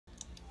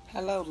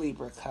Hello,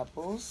 Libra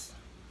couples.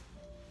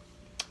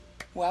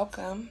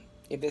 Welcome.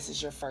 If this is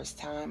your first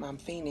time, I'm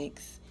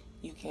Phoenix.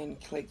 You can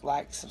click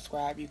like,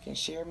 subscribe, you can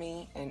share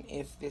me. And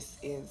if this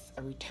is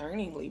a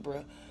returning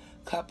Libra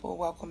couple,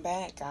 welcome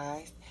back,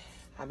 guys.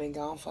 I've been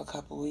gone for a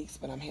couple weeks,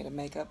 but I'm here to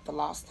make up for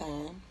lost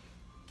time.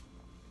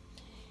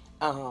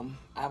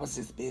 I was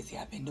just busy.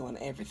 I've been doing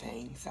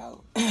everything.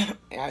 So,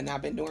 and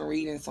I've been doing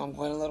reading, so I'm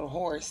going a little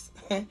hoarse.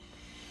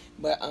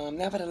 But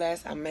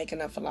nevertheless, I'm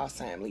making up for lost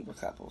time, Libra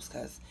couples,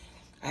 because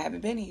I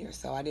haven't been here.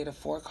 So I did a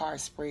 4-card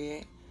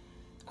spread.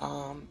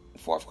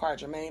 Fourth card,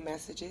 Jermaine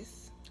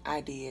messages.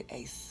 I did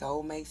a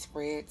soulmate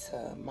spread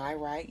to my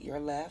right, your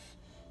left,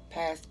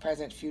 past,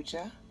 present,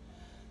 future.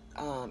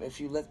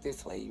 If you look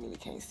this way, you really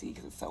can't see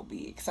because it's so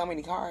big. So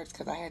many cards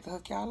because I had to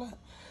hook y'all up.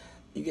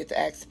 You get to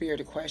ask Spirit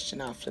a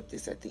question. I'll flip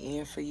this at the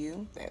end for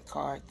you. That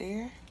card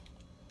there.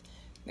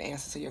 The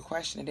answer to your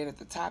question. And then at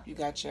the top, you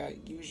got your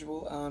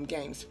usual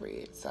game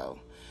spread. So,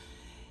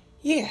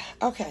 yeah.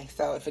 Okay.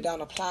 So, if it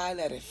don't apply,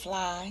 let it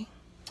fly.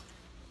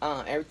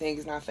 Everything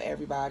is not for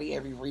everybody.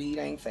 Every read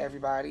ain't for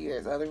everybody.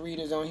 There's other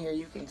readers on here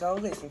you can go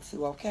listen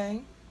to,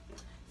 okay?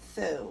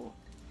 So,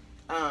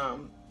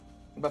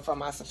 but for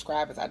my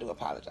subscribers, I do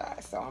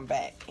apologize. So, I'm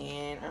back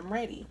and I'm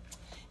ready.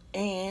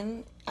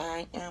 And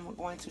I am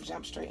going to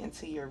jump straight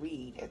into your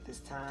read at this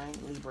time,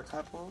 Libra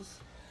couples.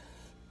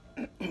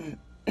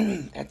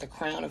 At the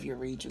crown of your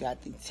read, you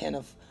got the 10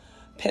 of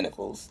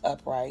Pentacles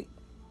upright.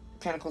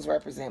 Pentacles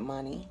represent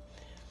money,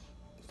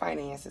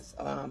 finances,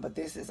 but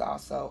this is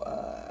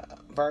also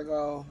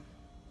Virgo,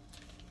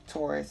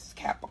 Taurus,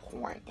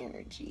 Capricorn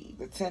energy.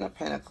 The 10 of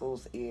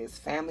Pentacles is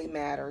family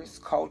matters,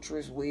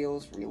 cultures,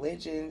 wills,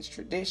 religions,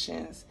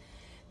 traditions.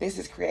 This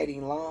is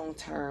creating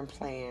long-term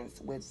plans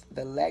with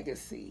the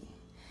legacy.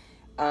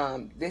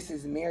 This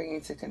is marrying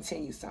to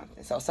continue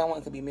something. So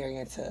someone could be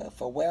marrying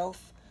for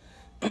wealth.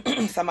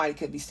 Somebody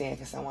could be saying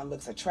because someone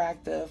looks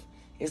attractive.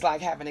 It's like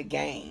having a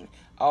game.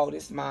 Oh,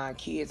 this is my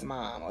kid's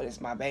mom, or this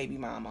is my baby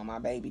mom, or my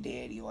baby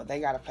daddy, or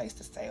they got a place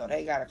to stay, or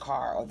they got a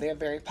car, or they're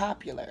very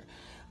popular.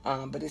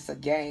 But it's a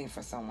game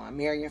for someone.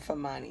 Marrying for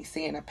money,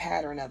 seeing a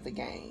pattern of the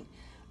game,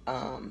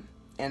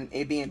 and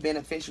it being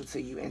beneficial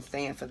to you and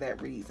staying for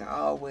that reason.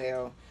 Oh,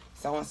 well,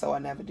 so-and-so will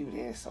never do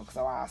this,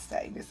 so I'll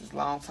stay. This is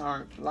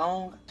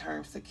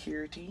long-term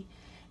security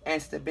and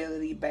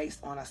stability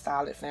based on a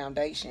solid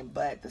foundation,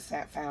 but the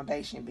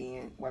foundation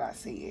being what I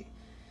see it.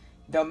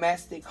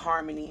 Domestic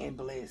harmony and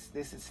bliss.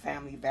 This is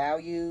family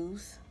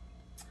values,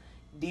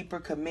 deeper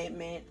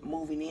commitment,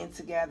 moving in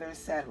together,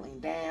 settling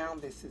down.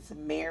 This is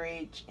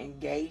marriage,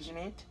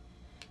 engagement.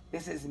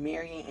 This is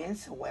marrying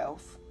into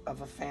wealth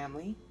of a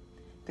family.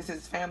 This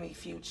is family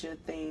future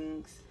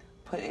things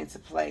put into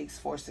place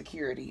for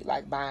security,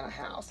 like buying a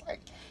house.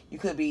 Like you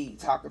could be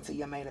talking to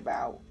your mate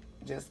about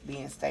just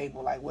being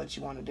stable, like what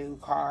you want to do,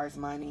 cars,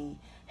 money,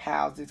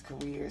 houses,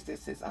 careers.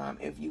 This is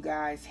if you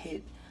guys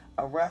hit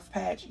a rough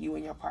patch, you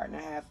and your partner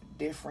have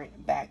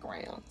different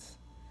backgrounds,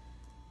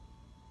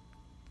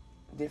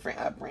 different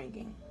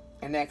upbringing,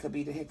 and that could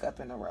be the hiccup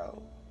in the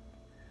road.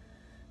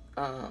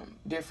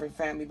 Different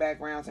family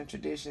backgrounds and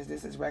traditions.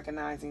 This is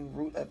recognizing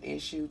root of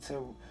issue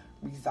to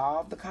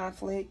resolve the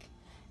conflict,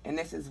 and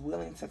this is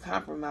willing to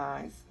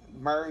compromise,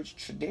 merge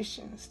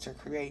traditions to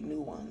create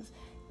new ones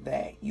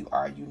that you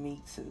are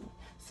unique to.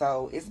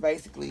 So it's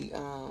basically,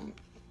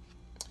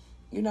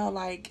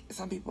 like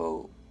some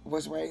people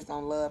was raised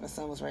on love and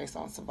some was raised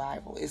on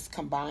survival. It's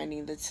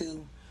combining the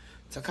two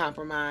to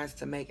compromise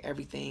to make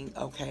everything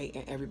okay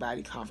and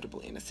everybody comfortable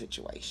in a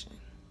situation.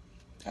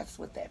 That's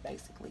what that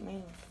basically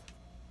means.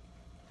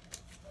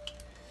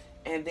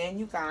 And then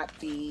you got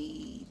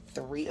the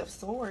 3 of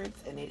Swords,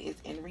 and it is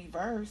in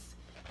reverse.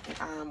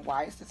 And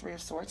why is the 3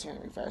 of Swords here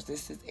in reverse?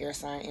 This is air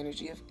sign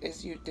energy.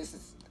 This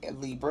is a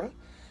Libra,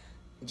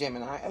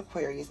 Gemini,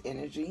 Aquarius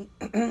energy.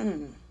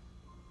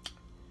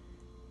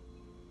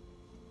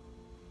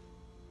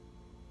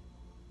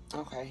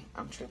 Okay,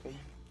 I'm tripping.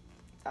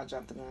 I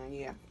jumped the gun.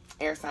 Yeah,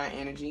 air sign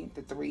energy.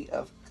 The 3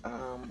 of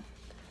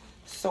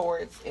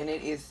Swords, and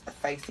it is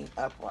facing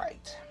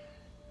upright.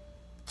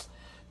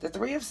 The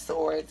 3 of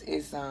Swords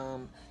is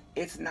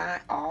it's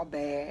not all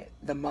bad.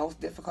 The most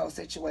difficult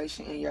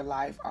situation in your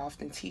life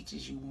often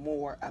teaches you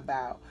more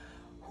about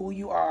who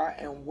you are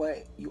and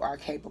what you are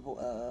capable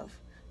of,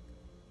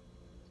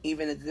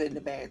 even the good and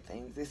the bad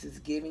things. This is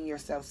giving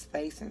yourself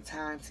space and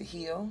time to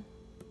heal.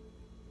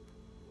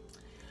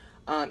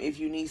 If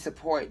you need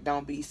support,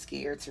 don't be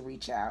scared to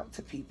reach out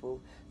to people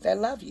that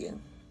love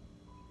you.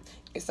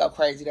 It's so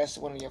crazy. That's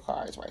one of your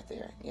cards right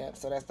there. Yep,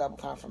 so that's double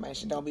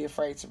confirmation. Don't be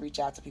afraid to reach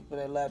out to people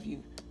that love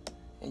you.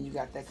 And you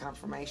got that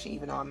confirmation,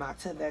 even though I'm not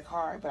to that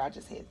card, but I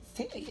just had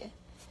to tell you.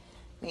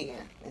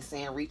 Yeah, it's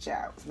saying reach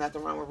out. There's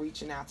nothing wrong with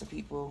reaching out to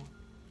people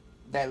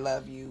that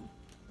love you,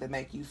 that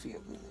make you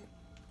feel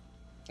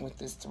good. With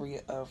this 3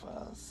 of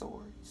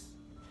Swords.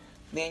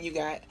 Then you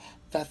got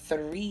the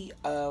 3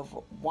 of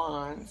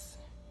Wands.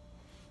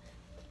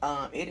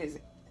 It is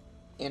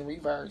in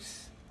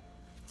reverse.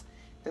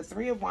 The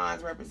 3 of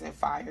Wands represent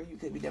fire. You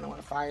could be dealing with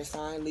a fire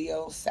sign.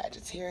 Leo,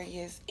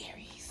 Sagittarius,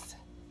 Aries.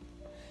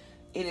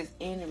 It is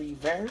in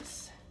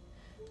reverse.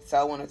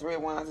 So when the Three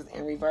of Wands is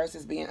in reverse,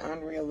 it's being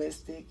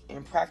unrealistic,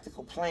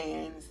 impractical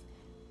plans,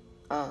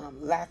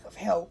 lack of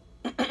help.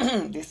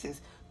 This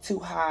is too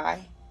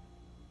high,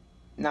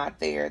 not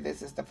there.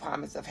 This is the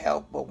promise of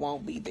help, but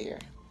won't be there.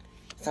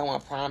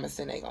 Someone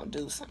promising they gonna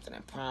do something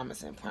and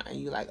promising, and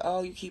you like,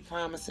 oh, you keep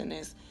promising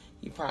this,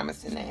 you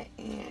promising that,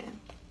 and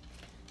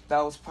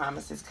those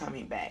promises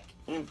coming back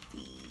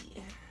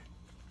empty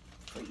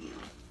for you.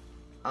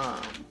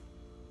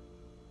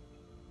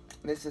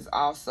 This is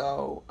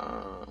also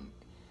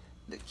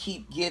the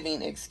keep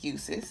giving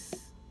excuses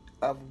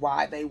of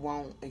why they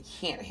won't and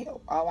can't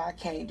help. Oh, I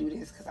can't do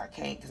this because I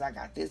can't because I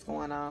got this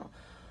going on.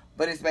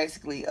 But it's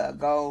basically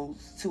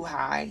goals too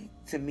high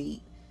to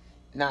meet,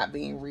 not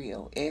being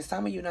real. And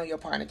some of you know your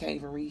partner can't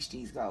even reach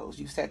these goals.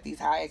 You set these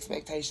high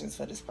expectations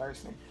for this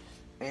person,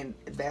 and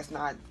they're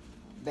not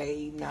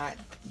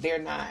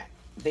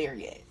there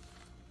yet.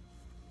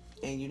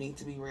 And you need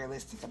to be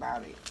realistic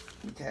about it,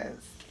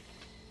 because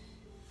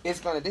it's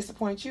going to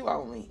disappoint you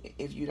only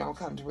if you don't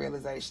come to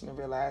realization and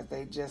realize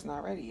they're just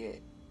not ready yet.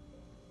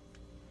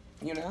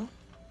 You know?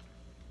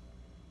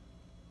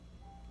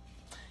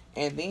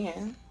 And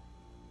then,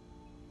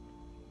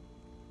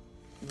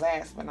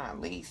 last but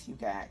not least, you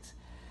got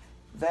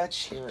the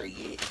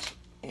Chariot.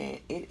 And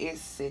it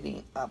is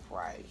sitting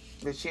upright.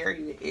 The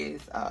Chariot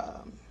is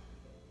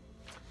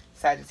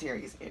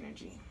Sagittarius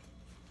energy.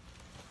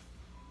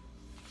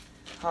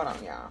 Hold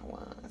on, y'all.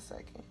 1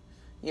 second.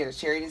 Yeah, the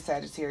Chariot is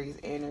Sagittarius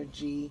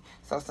energy.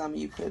 So some of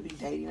you could be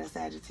dating a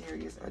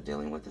Sagittarius or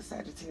dealing with a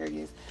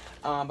Sagittarius.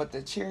 But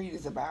the Chariot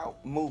is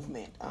about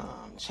movement,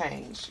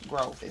 change,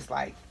 growth. It's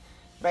like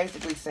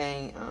basically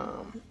saying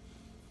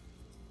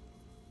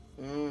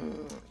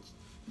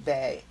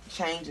that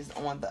change is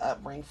on the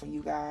upbring for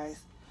you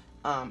guys.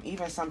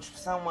 Even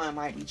someone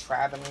might be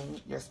traveling.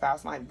 Your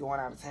spouse might be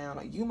going out of town,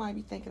 or you might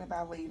be thinking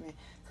about leaving,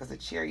 because the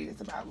Chariot is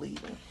about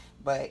leaving.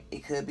 But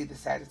it could be the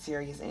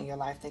Sagittarius in your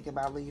life thinking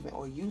about leaving,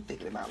 or you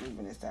thinking about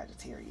leaving the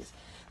Sagittarius.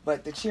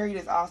 But the Chariot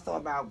is also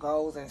about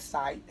goals in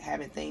sight,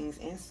 having things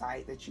in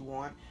sight that you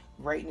want,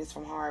 greatness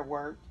from hard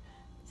work,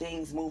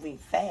 things moving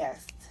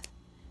fast.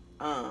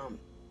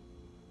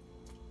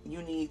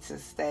 You need to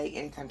stay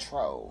in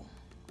control,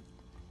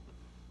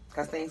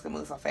 because things can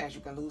move so fast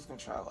you can lose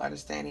control.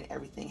 Understanding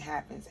everything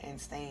happens and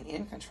staying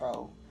in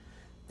control.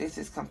 This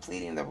is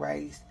completing the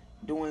race,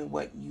 doing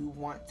what you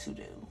want to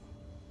do.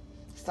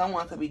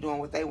 Someone could be doing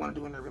what they want to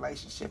do in a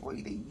relationship, or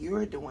either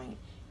you're doing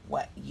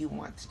what you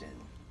want to do.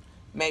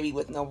 Maybe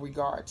with no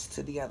regards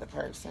to the other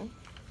person.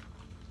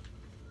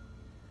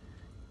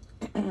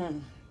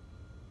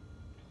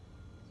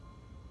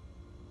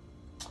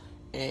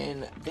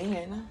 And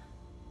then,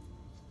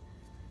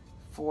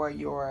 for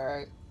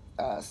your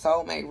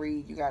soulmate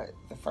read, you got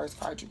the first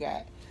card you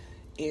got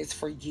is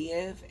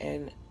forgiving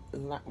and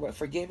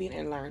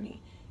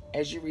learning.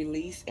 As you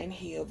release and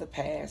heal the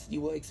past, you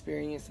will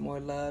experience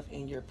more love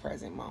in your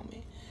present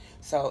moment.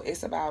 So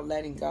it's about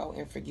letting go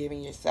and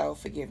forgiving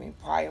yourself, forgiving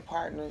prior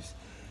partners,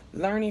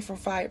 learning from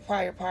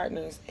prior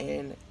partners,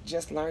 and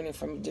just learning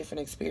from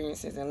different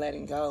experiences and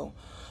letting go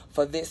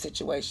for this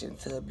situation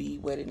to be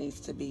what it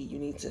needs to be. You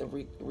need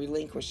to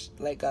relinquish,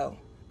 let go,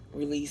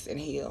 release, and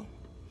heal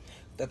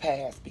the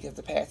past, because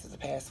the past is the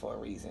past for a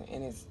reason,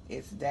 and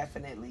it's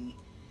definitely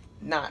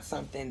not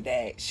something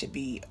that should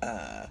be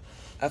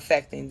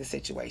affecting the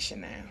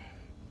situation now,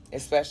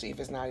 especially if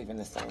it's not even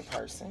the same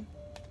person.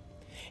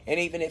 And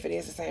even if it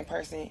is the same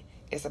person,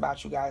 it's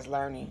about you guys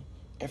learning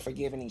and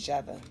forgiving each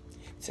other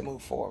to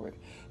move forward.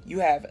 You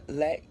have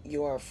let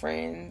your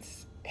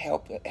friends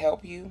help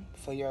you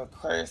for your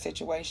current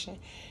situation.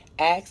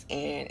 Ask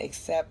and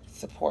accept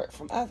support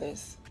from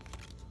others.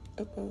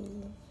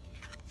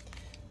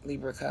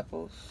 Libra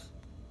couples.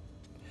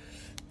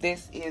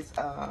 This is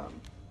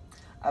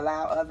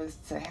allow others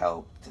to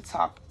help, to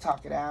talk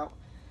it out.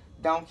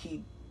 Don't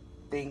keep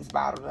things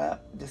bottled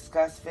up.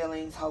 Discuss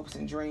feelings, hopes,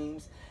 and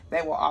dreams.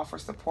 They will offer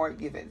support,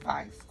 give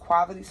advice.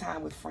 Quality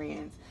time with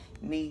friends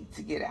need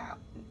to get out.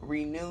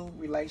 Renew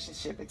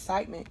relationship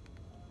excitement.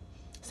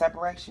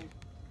 Separation.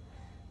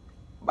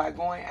 By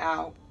going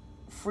out,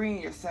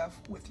 freeing yourself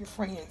with your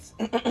friends.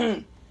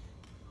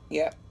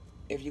 Yep.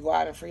 If you go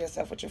out and free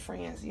yourself with your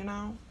friends, you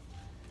know,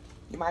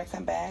 you might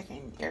come back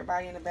and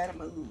everybody in a better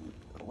mood,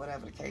 or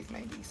whatever the case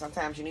may be.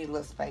 Sometimes you need a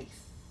little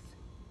space.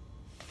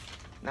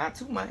 Not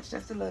too much,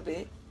 just a little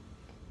bit.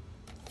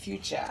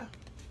 Future.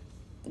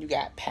 You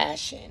got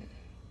passion.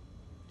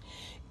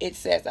 It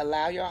says,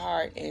 allow your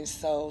heart and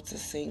soul to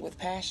sing with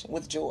passion,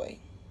 with joy.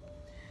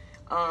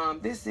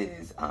 This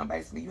is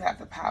basically, you have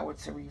the power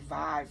to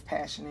revive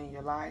passion in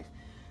your life.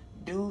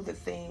 Do the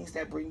things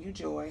that bring you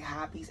joy,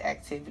 hobbies,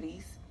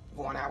 activities,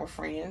 going out with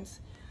friends,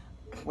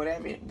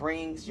 whatever it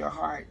brings your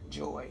heart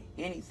joy,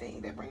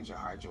 anything that brings your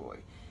heart joy.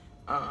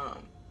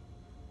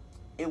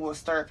 It will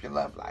stir up your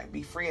love life.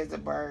 Be free as a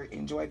bird.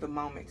 Enjoy the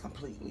moment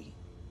completely.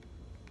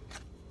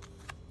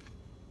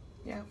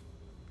 Yeah.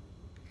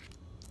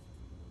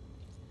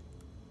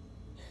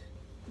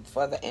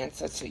 For the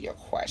answer to your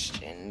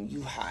question,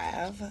 you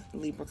have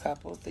Libra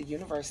couples. The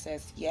universe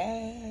says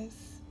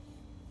yes.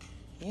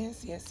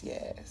 Yes, yes,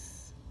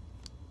 yes.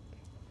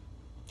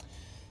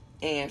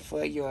 And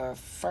for your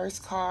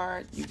first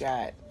card, you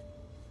got,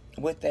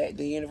 with that,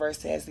 the universe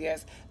says,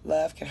 yes,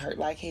 love can hurt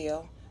like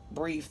hell.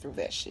 Breathe through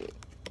that shit.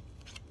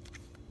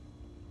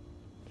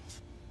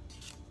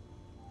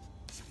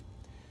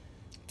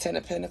 Ten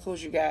of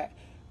Pentacles, you got,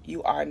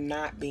 you are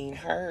not being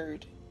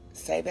heard.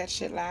 Say that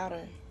shit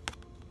louder.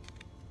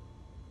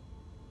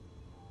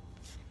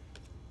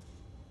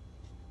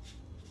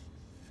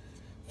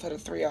 For the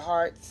Three of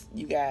Hearts,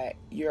 you got,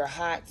 you're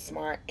hot,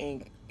 smart,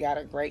 and got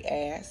a great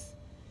ass.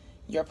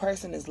 Your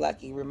person is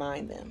lucky.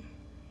 Remind them.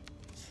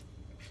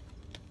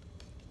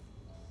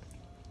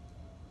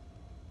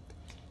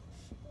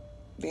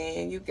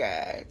 Then you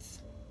guys,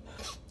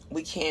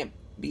 we can't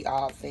be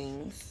all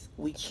things.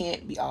 We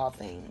can't be all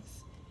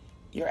things.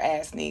 Your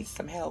ass needs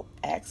some help.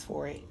 Ask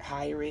for it.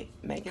 Hire it.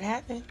 Make it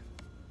happen.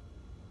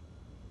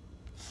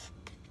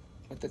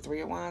 With the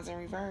Three of Wands in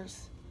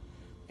reverse.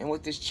 And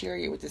with this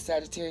Chariot, with the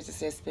Sagittarius, it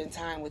says spend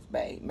time with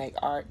bae. Make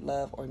art,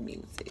 love, or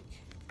music.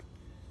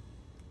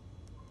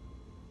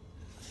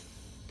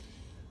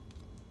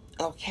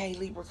 Okay,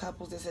 Libra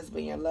couples, this has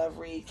been your love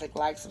read. Click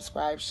like,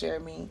 subscribe,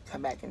 share me.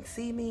 Come back and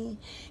see me.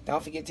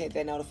 Don't forget to hit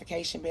that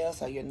notification bell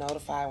so you're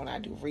notified when I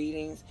do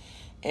readings.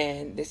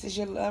 And this is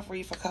your love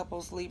read for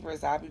couples,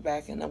 Libras. I'll be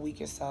back in a week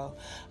or so.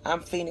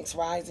 I'm Phoenix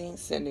Rising,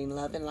 sending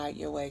love and light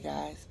your way,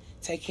 guys.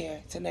 Take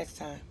care. Till next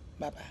time.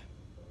 Bye-bye.